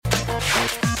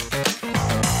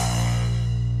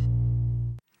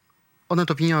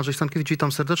Onet, Opinie,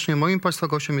 witam serdecznie. Moim Państwa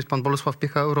gościem jest pan Bolesław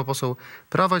Piecha, europoseł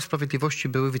Prawa i Sprawiedliwości,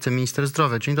 były wiceminister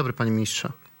zdrowia. Dzień dobry, panie ministrze.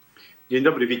 Dzień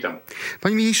dobry, witam.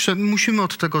 Panie ministrze, musimy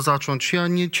od tego zacząć. Ja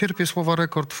nie cierpię słowa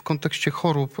rekord w kontekście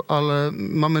chorób, ale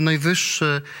mamy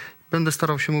najwyższy, będę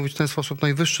starał się mówić w ten sposób,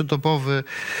 najwyższy dobowy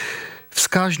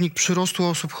wskaźnik przyrostu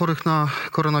osób chorych na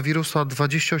koronawirusa,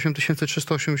 28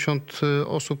 380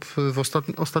 osób w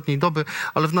ostatniej doby,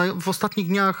 ale w ostatnich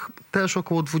dniach też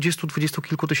około 20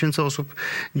 kilku tysięcy osób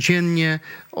dziennie.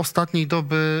 Ostatniej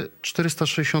doby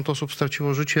 460 osób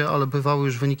straciło życie, ale bywały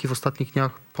już wyniki w ostatnich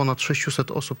dniach ponad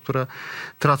 600 osób, które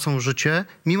tracą życie.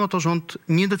 Mimo to rząd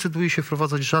nie decyduje się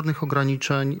wprowadzać żadnych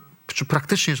ograniczeń, czy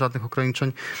praktycznie żadnych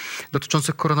ograniczeń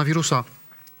dotyczących koronawirusa.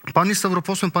 Pan jest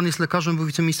europosłem, pan jest lekarzem, był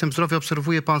wiceministrem zdrowia.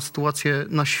 Obserwuje pan sytuację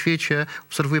na świecie,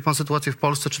 obserwuje pan sytuację w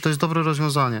Polsce. Czy to jest dobre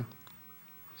rozwiązanie?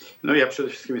 No ja przede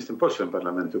wszystkim jestem posłem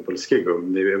Parlamentu Polskiego,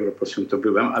 europosłem to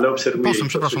byłem, ale obserwuję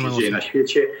to, co się dzieje na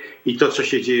świecie i to, co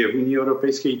się dzieje w Unii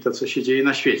Europejskiej i to, co się dzieje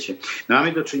na świecie. No,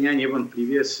 mamy do czynienia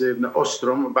niewątpliwie z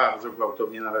ostrą, bardzo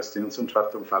gwałtownie narastającą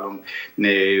czwartą falą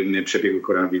przebiegu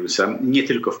koronawirusa. Nie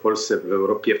tylko w Polsce, w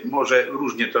Europie, może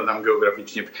różnie to nam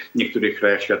geograficznie w niektórych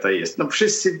krajach świata jest. No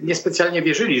wszyscy niespecjalnie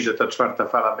wierzyli, że ta czwarta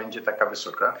fala będzie taka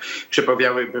wysoka.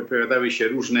 Przepowiadały się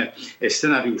różne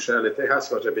scenariusze, ale te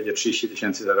hasła, że będzie 30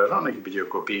 000 zarażonych, i będzie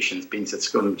około 500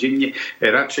 zgonów dziennie.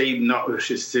 Raczej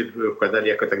wszyscy układali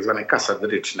jako tak zwane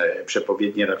kasadryczne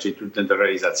przepowiednie, raczej trudne do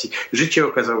realizacji. Życie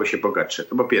okazało się bogatsze.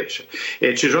 To po pierwsze.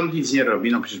 Czy rząd nic nie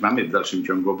robi? No przecież mamy w dalszym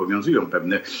ciągu obowiązują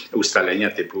pewne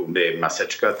ustalenia typu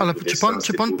maseczka. Ale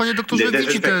czy pan, panie doktorze,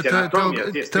 widzi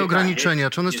te ograniczenia?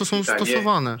 Czy one są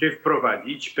stosowane? Czy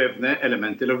wprowadzić pewne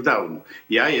elementy lockdownu?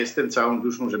 Ja jestem całą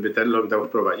duszą, żeby ten lockdown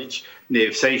wprowadzić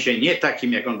w sensie nie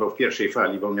takim, jak on był w pierwszej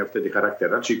fali, bo miał wtedy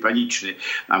charakter raczej paniczny,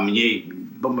 a mniej,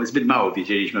 bo zbyt mało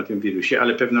wiedzieliśmy o tym wirusie,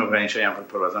 ale pewne ograniczenia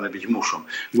wprowadzone być muszą.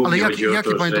 Głównie ale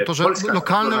jakie, panie doktorze,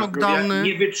 lokalne lockdowny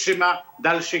nie wytrzyma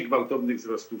dalszych gwałtownych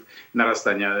wzrostów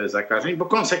narastania zakażeń, bo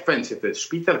konsekwencje to jest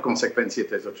szpital, konsekwencje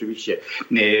to jest oczywiście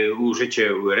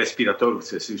użycie respiratorów,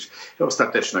 co jest już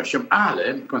ostatecznością,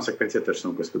 ale konsekwencje też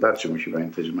są gospodarcze. Musimy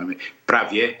pamiętać, że mamy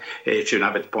prawie, czy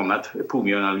nawet ponad 500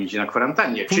 000 ludzi na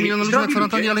kwarantannie. Pół miliona ludzi na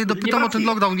kwarantannie, ale ja dopytam o ten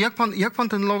lockdown. Jak pan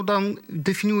ten lockdown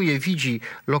definiuje, widzi?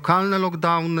 Lokalne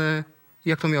lockdowny?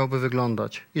 Jak to miałoby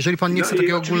wyglądać? Jeżeli pan nie chce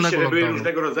takiego ogólnego lockdownu. Były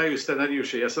różnego rodzaju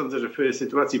scenariusze. Ja sądzę, że w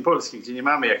sytuacji Polski, gdzie nie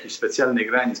mamy jakichś specjalnych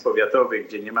granic powiatowych,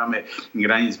 gdzie nie mamy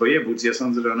granic województw, ja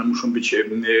sądzę, że one muszą być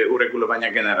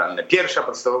uregulowania generalne. Pierwsza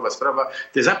podstawowa sprawa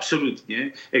to jest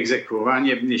absolutnie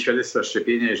egzekwowanie świadectwa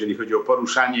szczepienia, jeżeli chodzi o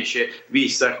poruszanie się w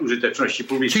miejscach użyteczności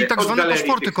publicznej. Czyli tak zwane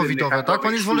paszporty covidowe, tak?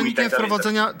 Pan jest zwolennikiem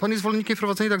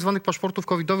wprowadzenia tak zwanych paszportów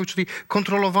covidowych, czyli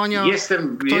kontrolowania,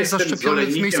 kto jest zaszczepiony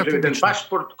w miejscach publicznych. Ten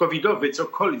paszport covidowy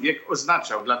cokolwiek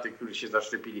oznaczał dla tych, którzy się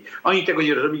zaszczepili. Oni tego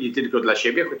nie robili tylko dla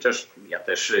siebie, chociaż ja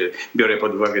też biorę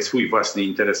pod uwagę swój własny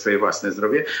interes, swoje własne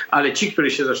zdrowie, ale ci,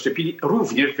 którzy się zaszczepili,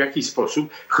 również w jakiś sposób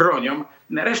chronią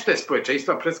resztę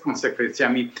społeczeństwa przed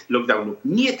konsekwencjami lockdownu.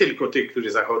 Nie tylko tych,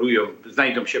 którzy zachorują,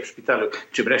 znajdą się w szpitalu,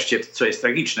 czy wreszcie, co jest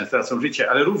tragiczne, stracą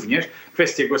życie, ale również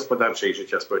kwestie gospodarcze i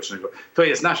życia społecznego. To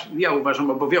jest nasz, ja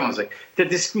uważam, obowiązek. Te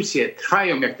dyskusje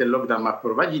trwają, jak ten lockdown ma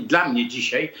wprowadzić. Dla mnie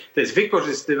dzisiaj to jest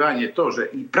wykorzystywanie to, że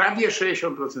prawie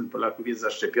 60% Polaków jest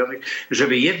zaszczepionych,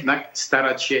 żeby jednak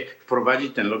starać się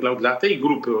wprowadzić ten lockdown dla tej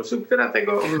grupy osób, która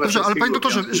tego obywatelskiego... Dobrze, ale panie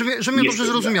doktorze, że mnie dobrze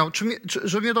zrozumiał.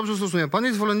 Że mnie dobrze zrozumiał. Pan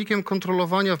jest zwolennikiem kontrolowania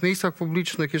w miejscach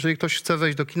publicznych, jeżeli ktoś chce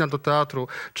wejść do kina, do teatru,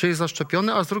 czy jest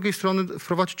zaszczepiony, a z drugiej strony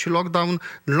wprowadzić lockdown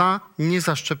dla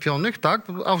niezaszczepionych, tak?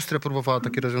 Austria próbowała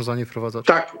takie rozwiązanie wprowadzać.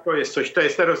 Tak, to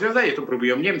jest to rozwiązanie. To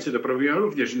próbują Niemcy, to próbują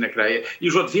również inne kraje.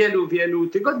 Już od wielu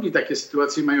tygodni takie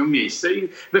sytuacje mają miejsce i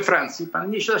we Francji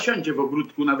pan nie zasiądzie w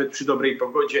ogródku, nawet przy dobrej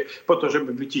pogodzie, po to,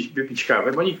 żeby wypić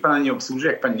kawę, bo nikt pana nie obsłuży,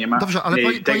 jak pan nie ma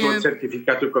tego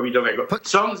certyfikatu covidowego.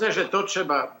 Sądzę, że to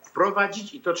trzeba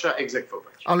wprowadzić i to trzeba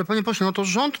egzekwować. Ale panie pośle, no to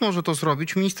rząd może to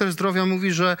zrobić. Minister zdrowia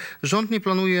mówi, że rząd nie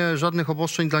planuje żadnych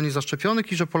obostrzeń dla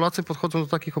niezaszczepionych i że Polacy podchodzą do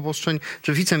takich obostrzeń,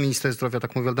 czy wiceminister zdrowia,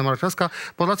 tak mówi Waldemar Kraska,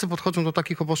 Polacy podchodzą do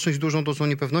takich obostrzeń z dużą dozą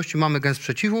niepewności, mamy gest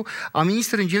sprzeciwu, a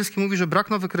minister Niedzielski mówi, że brak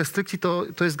nowych restrykcji to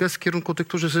jest gest w kierunku tych,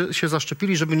 którzy się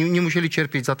zaszczepili, żeby nie musieli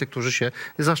cierpieć za tych, którzy się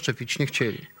zaszczepić nie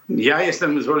chcieli. Ja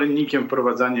jestem zwolennikiem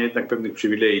wprowadzania jednak pewnych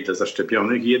przywilei dla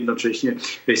zaszczepionych i jednocześnie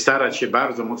starać się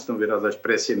bardzo mocno wyrażać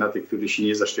presję na tych, którzy się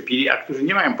nie zaszczepili, a którzy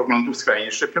nie mają poglądów skrajnie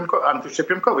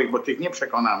antyszczepionkowych, bo tych nie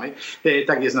przekonamy.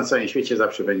 Tak jest na całym świecie,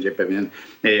 zawsze będzie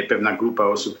pewna grupa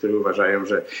osób, które uważają,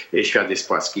 że świat jest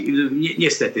płaski.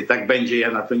 Niestety tak będzie,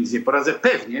 ja na to nic nie poradzę.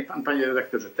 Pewnie, panie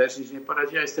redaktorze, też nic nie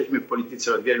poradzi, a jesteśmy w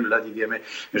polityce od wielu lat i wiemy,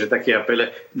 że takie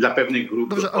apele dla pewnych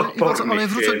grup odpornych ale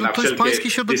wrócę, to jest pańskie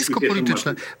środowisko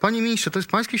polityczne. Możliwe. Panie ministrze, to jest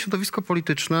pańskie środowisko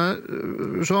polityczne,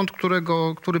 rząd,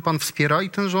 który pan wspiera i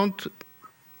ten rząd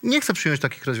nie chce przyjąć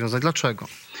takich rozwiązań. Dlaczego?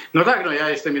 No tak, ja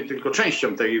jestem tylko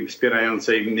częścią tej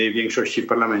wspierającej większości w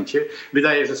parlamencie.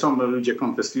 Wydaje, że są ludzie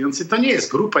kontestujący. To nie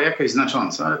jest grupa jakaś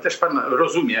znacząca, ale też pan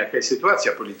rozumie, jaka jest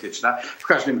sytuacja polityczna w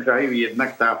każdym kraju.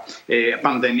 Jednak ta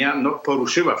pandemia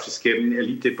poruszyła wszystkie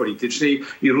elity polityczne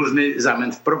i różny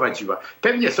zamęt wprowadziła.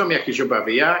 Pewnie są jakieś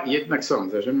obawy. Ja jednak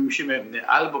sądzę, że my musimy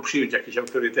albo przyjąć jakieś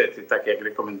autorytety, takie jak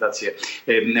rekomendacje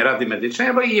Rady Medycznej,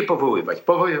 albo je nie powoływać.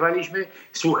 Powoływaliśmy,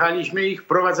 słuchaliśmy ich,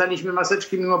 wprowadzaliśmy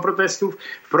maseczki mimo protestów,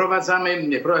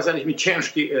 wprowadzaliśmy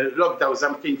ciężki lockdown z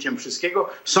zamknięciem wszystkiego.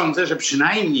 Sądzę, że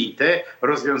przynajmniej te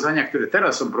rozwiązania, które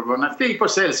teraz są proponowane w tej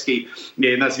poselskiej,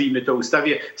 nazwijmy to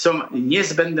ustawie, są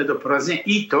niezbędne do wprowadzenia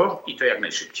i to jak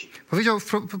najszybciej.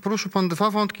 Poruszył pan dwa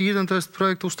wątki. Jeden to jest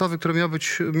projekt ustawy, który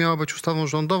miała być ustawą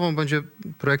rządową, będzie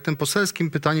projektem poselskim.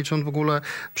 Pytanie, czy on w ogóle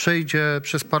przejdzie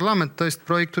przez parlament. To jest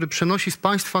projekt, który przenosi z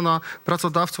państwa na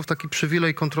pracodawców taki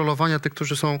przywilej kontrolowania tych,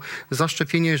 którzy są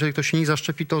zaszczepieni. Jeżeli ktoś się nie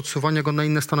zaszczepi, to odsuwania go na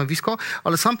inne stanowisko.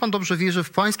 Ale sam pan dobrze wie, że w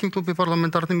pańskim klubie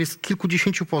parlamentarnym jest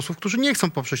kilkudziesięciu posłów, którzy nie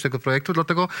chcą poprzeć tego projektu.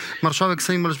 Dlatego marszałek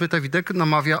Sejmu Elżbieta Witek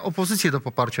namawia opozycję do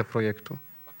poparcia projektu.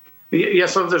 Ja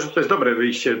sądzę, że to jest dobre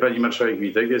wyjście pani marszałek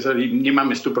Witek. Jeżeli nie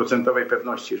mamy 100%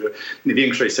 pewności, że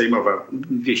większość sejmowa,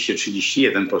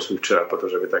 231 posłów trzeba po to,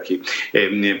 żeby taki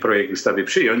projekt ustawy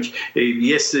przyjąć,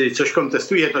 coś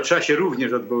kontestuje, to trzeba się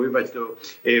również odwoływać do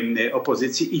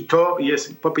opozycji i to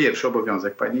jest po pierwsze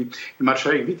obowiązek pani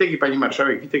marszałek Witek i pani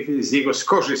marszałek Witek z niego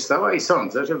skorzystała i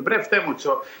sądzę, że wbrew temu,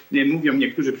 co mówią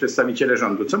niektórzy przedstawiciele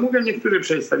rządu, co mówią niektórzy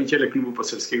przedstawiciele klubu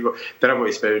poselskiego Prawo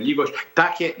i Sprawiedliwość,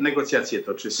 takie negocjacje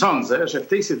toczy. Sądzę, że w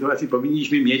tej sytuacji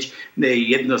powinniśmy mieć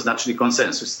jednoznaczny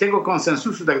konsensus. Tego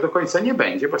konsensusu tak do końca nie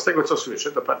będzie, bo z tego, co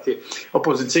słyszę, to partie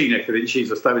opozycyjne, które dzisiaj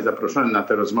zostały zaproszone na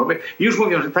tę rozmowę, już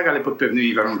mówią, że tak, ale pod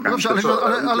pewnymi warunkami. Dobrze,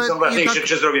 ale są ważniejsze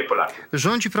czy zdrowie Polaków.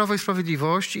 Rządzi Prawo i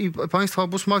Sprawiedliwość i państwa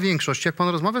obóz ma większość. Jak pan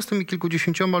rozmawia z tymi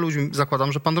kilkudziesięcioma ludźmi,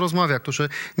 zakładam, że pan rozmawia, którzy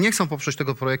nie chcą poprzeć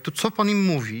tego projektu, co pan im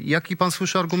mówi? Jakie pan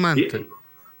słyszy argumenty?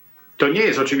 To nie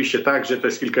jest oczywiście tak, że to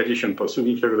jest kilkadziesiąt posłów,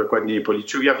 nikt tego dokładnie nie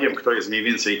policzył. Ja wiem, kto jest mniej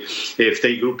więcej w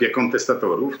tej grupie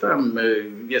kontestatorów. Tam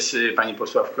jest pani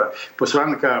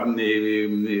posłanka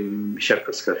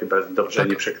Siarkowska, chyba dobrze tak.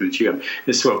 Nie przekręciłem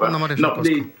słowa.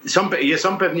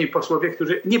 Są pewni posłowie,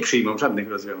 którzy nie przyjmą żadnych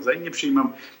rozwiązań, nie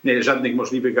przyjmą żadnych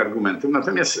możliwych argumentów.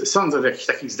 Natomiast sądzę, że jakichś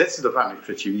takich zdecydowanych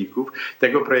przeciwników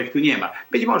tego projektu nie ma.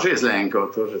 Być może jest lęk o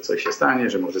to, że coś się stanie,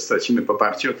 że może stracimy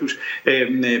poparcie. Otóż,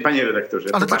 panie redaktorze...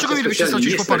 Ale dlaczego mielibyście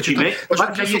stracić poparcie?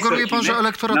 Sugeruje pan, że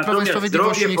elektorat Prawa i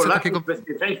Sprawiedliwości nie chce takiego...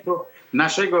 Bezpieczeństwo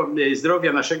naszego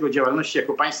zdrowia, naszego działalności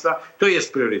jako państwa, to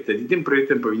jest priorytet. I tym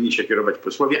priorytetem powinni się kierować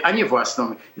posłowie, a nie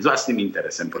własnym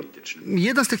interesem politycznym.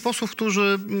 Jeden z tych posłów,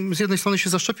 którzy z jednej strony się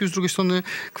zaszczepił, z drugiej strony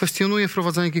kwestionuje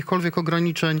wprowadzanie jakichkolwiek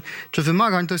ograniczeń czy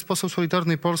wymagań, to jest poseł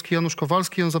Solidarnej Polski Janusz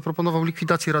Kowalski. On zaproponował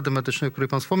likwidację Rady Medycznej, o której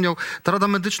pan wspomniał. Ta Rada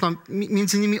Medyczna,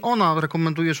 między innymi ona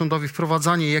rekomenduje rządowi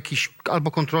wprowadzanie jakichś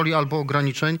albo kontroli, albo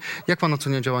ograniczeń. Jak pan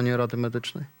ocenia działanie Rady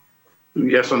Medycznej?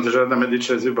 Ja sądzę, że Rada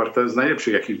Medyczna jest wyparta z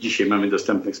najlepszych, jakich dzisiaj mamy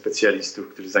dostępnych specjalistów,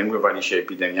 którzy zajmowali się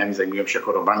epidemiami, zajmują się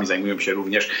chorobami, zajmują się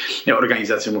również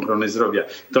organizacją ochrony zdrowia.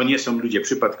 To nie są ludzie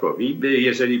przypadkowi.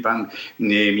 Jeżeli pan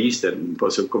minister,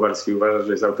 poseł Kowalski uważa,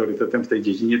 że jest autorytetem w tej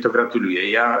dziedzinie, to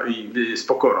gratuluję. Ja z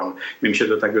pokorą bym się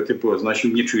do tego typu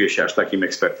odnosił. Nie czuję się aż takim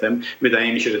ekspertem.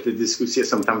 Wydaje mi się, że te dyskusje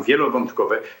są tam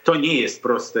wielowątkowe. To nie jest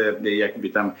proste jakby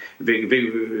tam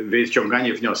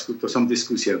wyciąganie wniosków. To są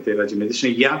dyskusje na tej Radzie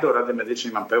Medycznej. Ja do Rady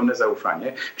Medycznej mam pełne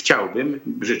zaufanie.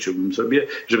 Życzyłbym sobie,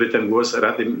 żeby ten głos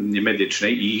Rady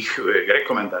Medycznej i ich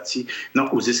rekomendacji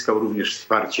uzyskał również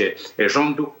wsparcie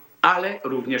rządu, ale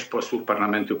również posłów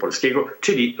Parlamentu Polskiego,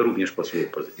 czyli również posłów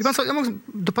opozycji. Ja mam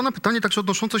do pana pytanie także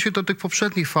odnoszące się do tych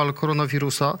poprzednich fal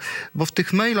koronawirusa, bo w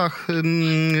tych mailach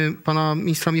pana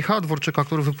ministra Michała Dworczyka,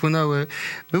 które wypłynęły,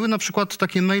 były na przykład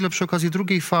takie maile przy okazji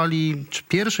drugiej fali, czy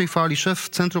pierwszej fali. Szef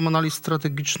Centrum Analiz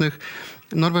Strategicznych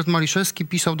Norbert Maliszewski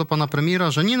pisał do pana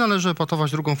premiera, że nie należy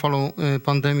epatować drugą falą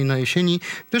pandemii na jesieni,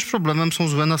 gdyż problemem są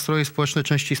złe nastroje społeczne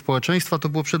części społeczeństwa. To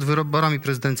było przed wyborami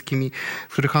prezydenckimi,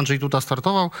 w których Andrzej Duda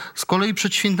startował. Z kolei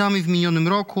przed świętami w minionym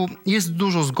roku jest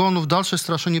dużo zgonów, dalsze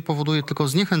straszenie powoduje tylko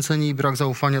zniechęcenie i brak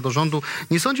zaufania do rządu.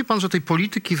 Nie sądzi pan, że tej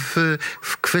polityki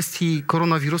w kwestii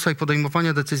koronawirusa i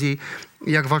podejmowania decyzji,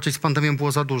 jak walczyć z pandemią,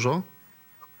 było za dużo?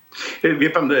 Wie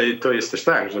pan, to jest też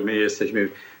tak, że my jesteśmy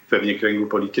pewnie kręgu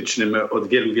politycznym od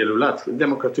wielu, wielu lat.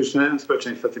 Demokratyczne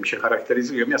społeczeństwa tym się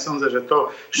charakteryzują. Ja sądzę, że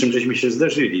to, z czym żeśmy się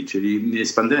zderzyli, czyli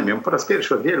z pandemią, po raz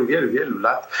pierwszy od wielu, wielu, wielu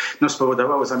lat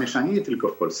spowodowało zamieszanie nie tylko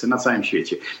w Polsce, na całym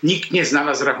świecie. Nikt nie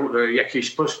znalazł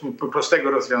jakiegoś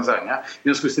prostego rozwiązania. W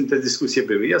związku z tym te dyskusje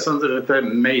były. Ja sądzę, że te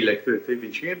maile, które tutaj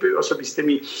widzimy, były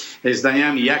osobistymi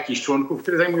zdaniami jakichś członków,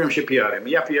 które zajmują się PR-em.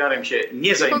 Ja PR-em się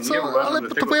nie zajmuję. Ale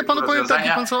to ja panu powiem tak,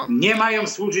 nie mają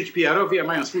służyć PR-owi, a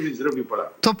mają służyć zdrowiu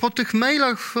Polaków. To po tych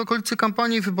mailach w okolicy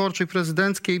kampanii wyborczej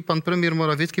prezydenckiej pan premier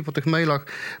Morawiecki, po tych mailach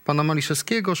pana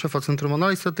Maliszewskiego, szefa Centrum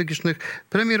Analiz Strategicznych,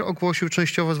 premier ogłosił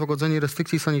częściowe złagodzenie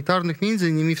restrykcji sanitarnych. Między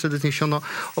innymi wtedy zniesiono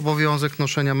obowiązek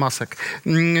noszenia masek.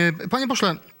 Panie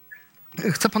pośle,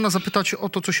 chcę pana zapytać o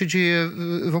to, co się dzieje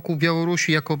wokół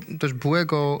Białorusi, jako też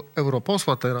byłego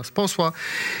europosła, teraz posła.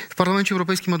 W Parlamencie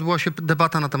Europejskim odbyła się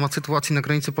debata na temat sytuacji na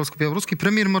granicy polsko-białoruskiej.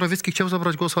 Premier Morawiecki chciał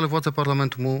zabrać głos, ale władze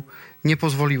parlamentu mu nie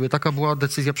pozwoliły. Taka była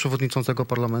decyzja przewodniczącego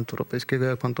Parlamentu Europejskiego.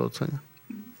 Jak pan to ocenia?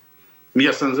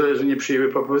 Ja sądzę, że nie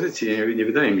przyjęły propozycji. Nie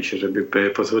wydaje mi się, żeby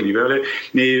pozwoliły, ale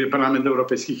Parlament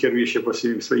Europejski kieruje się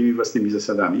swoimi własnymi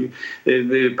zasadami.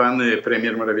 Pan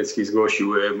premier Morawiecki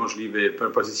zgłosił możliwe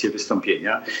propozycje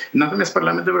wystąpienia. Natomiast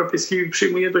Parlament Europejski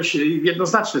przyjmuje dość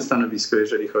jednoznaczne stanowisko,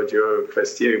 jeżeli chodzi o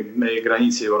kwestię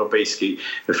granicy europejskiej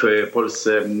w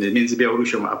Polsce, między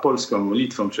Białorusią a Polską,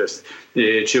 Litwą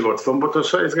czy Łotwą, bo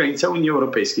to jest granica Unii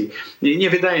Europejskiej. Nie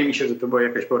wydaje mi się, że to była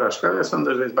jakaś porażka, ale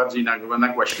sądzę, że jest bardziej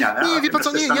nagłaśniane. Wie pan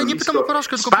co, ja nie pytam o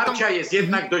porażkę, tylko wsparcia jest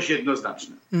jednak dość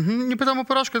jednoznaczne. Nie pytam o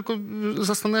porażkę, tylko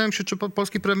zastanawiam się, czy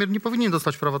polski premier nie powinien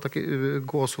dostać prawa takich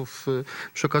głosów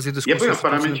przy okazji dyskusji. Ja byłem w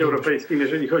Parlamencie Europejskim,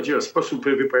 jeżeli chodzi o sposób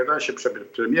wypowiadania się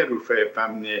premierów,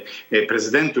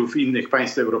 prezydentów innych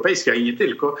państw europejskich, a i nie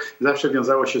tylko, zawsze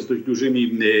wiązało się z dość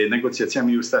dużymi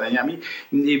negocjacjami i ustaleniami.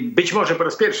 Być może po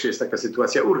raz pierwszy jest taka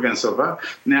sytuacja urgensowa,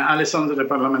 ale sądzę, że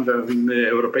Parlament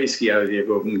Europejski, a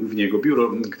głównie jego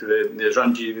biuro, które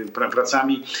rządzi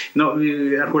pracami,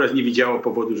 akurat nie widziało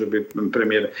powodu, żeby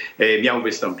premier miał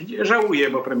wystąpić. Żałuję,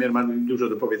 bo premier ma dużo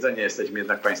do powiedzenia, jesteśmy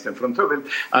jednak państwem frontowym,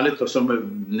 ale to są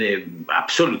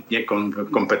absolutnie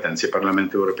kompetencje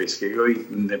Parlamentu Europejskiego i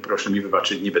proszę mi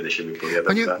wybaczyć, nie będę się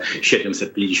wypowiadał za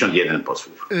 751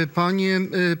 posłów.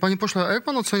 Panie pośle, a jak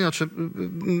pan ocenia, czy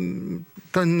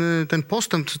ten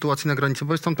postęp sytuacji na granicy,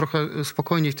 bo jest tam trochę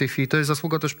spokojniej w tej chwili, to jest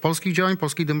zasługa też polskich działań,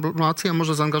 polskiej dyplomacji, a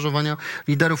może zaangażowania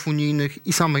liderów unijnych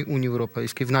i samej Unii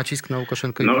Europejskiej w nacisk na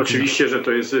Łukaszenkę? Oczywiście, że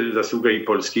to jest zasługa i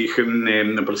polskich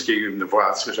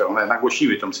władz, że one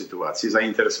nagłośniły tą sytuację,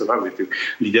 zainteresowały tych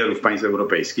liderów państw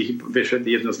europejskich i wyszedł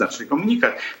jednoznaczny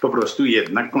komunikat. Po prostu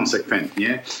jednak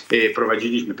konsekwentnie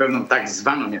prowadziliśmy pewną tak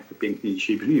zwaną, jak to pięknie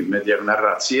dzisiaj brzmi w mediach,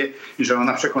 narrację, że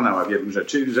ona przekonała wielu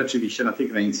rzeczy. Rzeczywiście na tej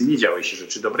granicy nie działy się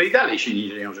rzeczy dobre i dalej się nie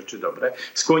dzieją rzeczy dobre.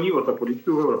 Skłoniło to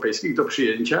polityków europejskich do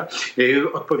przyjęcia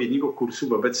odpowiedniego kursu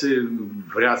wobec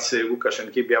wracy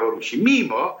Łukaszenki w Białorusi.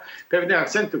 Mimo pewnych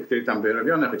akcentów, które tam były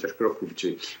robione, chociaż kroków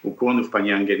czy ukłonów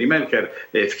pani Angeli Merkel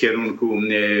w kierunku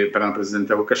pana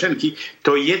prezydenta Łukaszenki,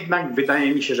 to jednak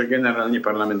wydaje mi się, że generalnie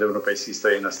Parlament Europejski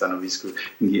stoi na stanowisku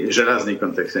żelaznej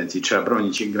konsekwencji. Trzeba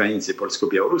bronić granicy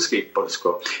polsko-białoruskiej,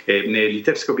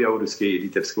 polsko-litewsko-białoruskiej,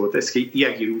 litewsko-łotewskiej,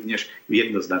 jak i również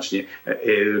jednoznacznie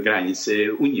granic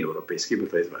Unii Europejskiej, bo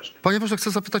to jest ważne. Panie pośle,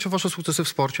 chcę zapytać o wasze sukcesy w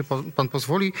sporcie. Pan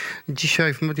pozwoli.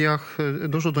 Dzisiaj w mediach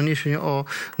dużo doniesień o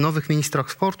nowych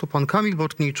ministrach sportu. Pan Kamil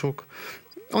Bortniczuk.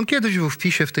 On kiedyś był w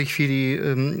PiS-ie, w tej chwili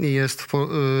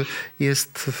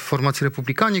jest w formacji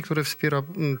Republikanie, które wspiera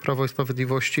Prawo i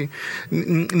Sprawiedliwości.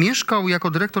 Mieszkał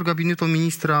jako dyrektor gabinetu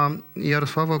ministra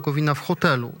Jarosława Gowina w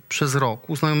hotelu przez rok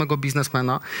u znajomego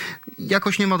biznesmena.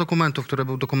 Jakoś nie ma dokumentów, które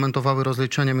by dokumentowały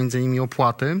rozliczenia, między innymi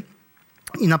opłaty.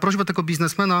 I na prośbę tego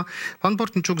biznesmena pan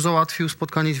Bortniczuk załatwił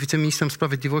spotkanie z wiceministrem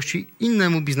sprawiedliwości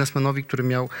innemu biznesmenowi, który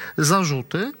miał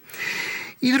zarzuty.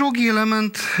 I drugi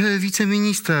element,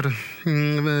 wiceminister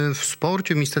w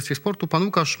sporcie, w Ministerstwie Sportu, pan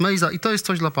Łukasz Mejza, i to jest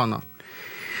coś dla pana.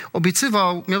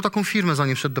 Obiecywał, miał taką firmę,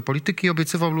 zanim wszedł do polityki,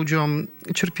 obiecywał ludziom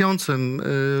cierpiącym,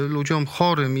 ludziom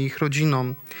chorym i ich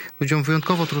rodzinom, ludziom w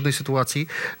wyjątkowo trudnej sytuacji,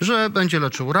 że będzie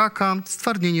leczył raka,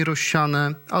 stwardnienie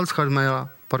rozsiane, Alzheimera,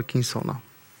 Parkinsona.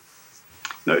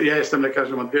 No, ja jestem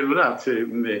lekarzem od wielu lat.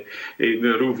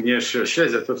 Również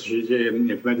śledzę to, co się dzieje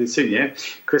w medycynie.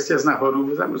 Kwestia znachorów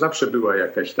zawsze była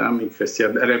jakaś tam i kwestia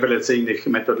rewelacyjnych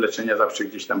metod leczenia zawsze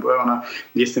gdzieś tam była.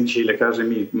 Jestem dzisiaj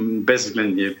lekarzem i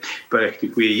bezwzględnie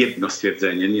praktykuję jedno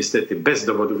stwierdzenie. Niestety bez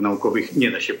dowodów naukowych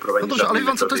nie da się prowadzić no dobrze, ale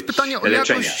Iwan, to jest pytanie o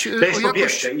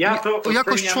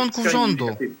jakość członków rządu.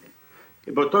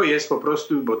 Bo to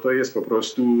jest po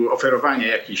prostu oferowanie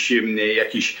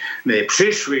jakichś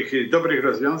przyszłych, dobrych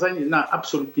rozwiązań na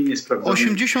absolutnie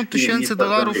niesprawdzonych.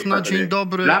 $80,000 na dzień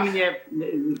dobry. Dla mnie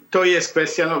to jest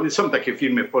kwestia, są takie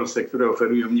firmy w Polsce, które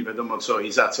oferują nie wiadomo co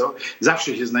i za co.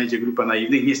 Zawsze się znajdzie grupa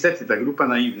naiwnych. Niestety ta grupa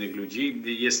naiwnych ludzi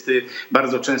jest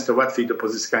bardzo często łatwiej do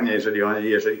pozyskania,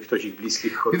 jeżeli ktoś ich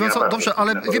bliskich choruje. Dobrze,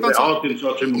 ale wie pan co,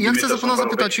 ja chcę pana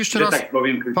zapytać jeszcze raz, tak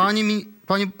powiem,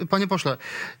 panie pośle,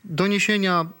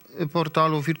 doniesienia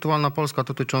portalu Wirtualna Polska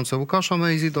dotyczące Łukasza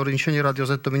Mejzy, doniesienie Radio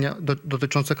Z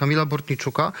dotyczące Kamila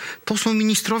Bortniczuka, to są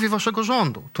ministrowie waszego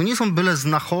rządu. To nie są byle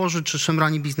znachorzy czy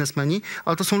szemrani biznesmeni,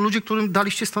 ale to są ludzie, którym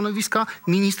daliście stanowiska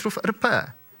ministrów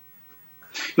RP.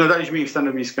 No daliśmy im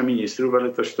stanowiska ministrów, ale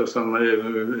też to są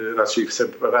raczej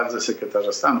w radze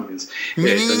sekretarza stanu, więc...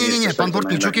 Nie.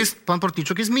 Pan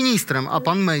Bortniczuk jest ministrem, a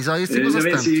pan Mejza jest jego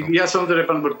zastępcą. Więc ja sądzę, że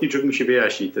pan Bortniczuk musi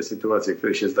wyjaśnić te sytuacje,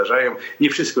 które się zdarzają. Nie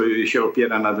wszystko się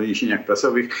opiera na doniesieniach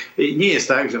prasowych. Nie jest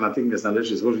tak, że natychmiast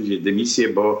należy złożyć dymisję,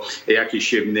 bo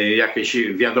jakaś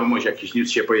wiadomość, jakiś news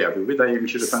się pojawił. Wydaje mi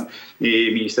się, że pan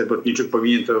minister Bortniczuk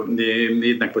powinien to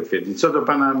jednak potwierdzić. Co do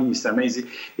pana ministra Mejzy,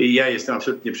 ja jestem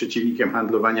absolutnie przeciwnikiem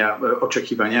handlowania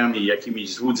oczekiwaniami,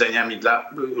 jakimiś złudzeniami dla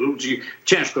ludzi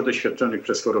ciężko doświadczonych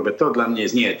przez chorobę. To dla mnie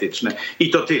jest nieetyczne i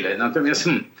to tyle. Natomiast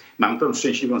mam tą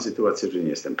szczęśliwą sytuację, że nie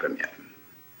jestem premierem.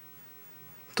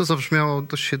 To zabrzmiało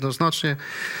dość jednoznacznie.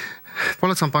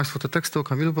 Polecam państwu te teksty o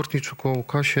Kamilu Bortniczuku, o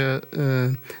Łukasie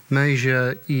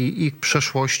Mejzie i ich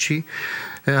przeszłości.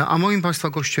 A moim państwa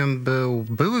gościem był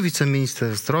były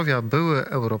wiceminister zdrowia, były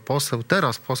europoseł,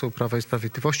 teraz poseł Prawa i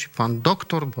Sprawiedliwości, pan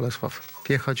doktor Bolesław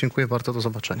Piecha. Dziękuję bardzo, do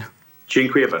zobaczenia.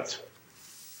 Dziękuję bardzo.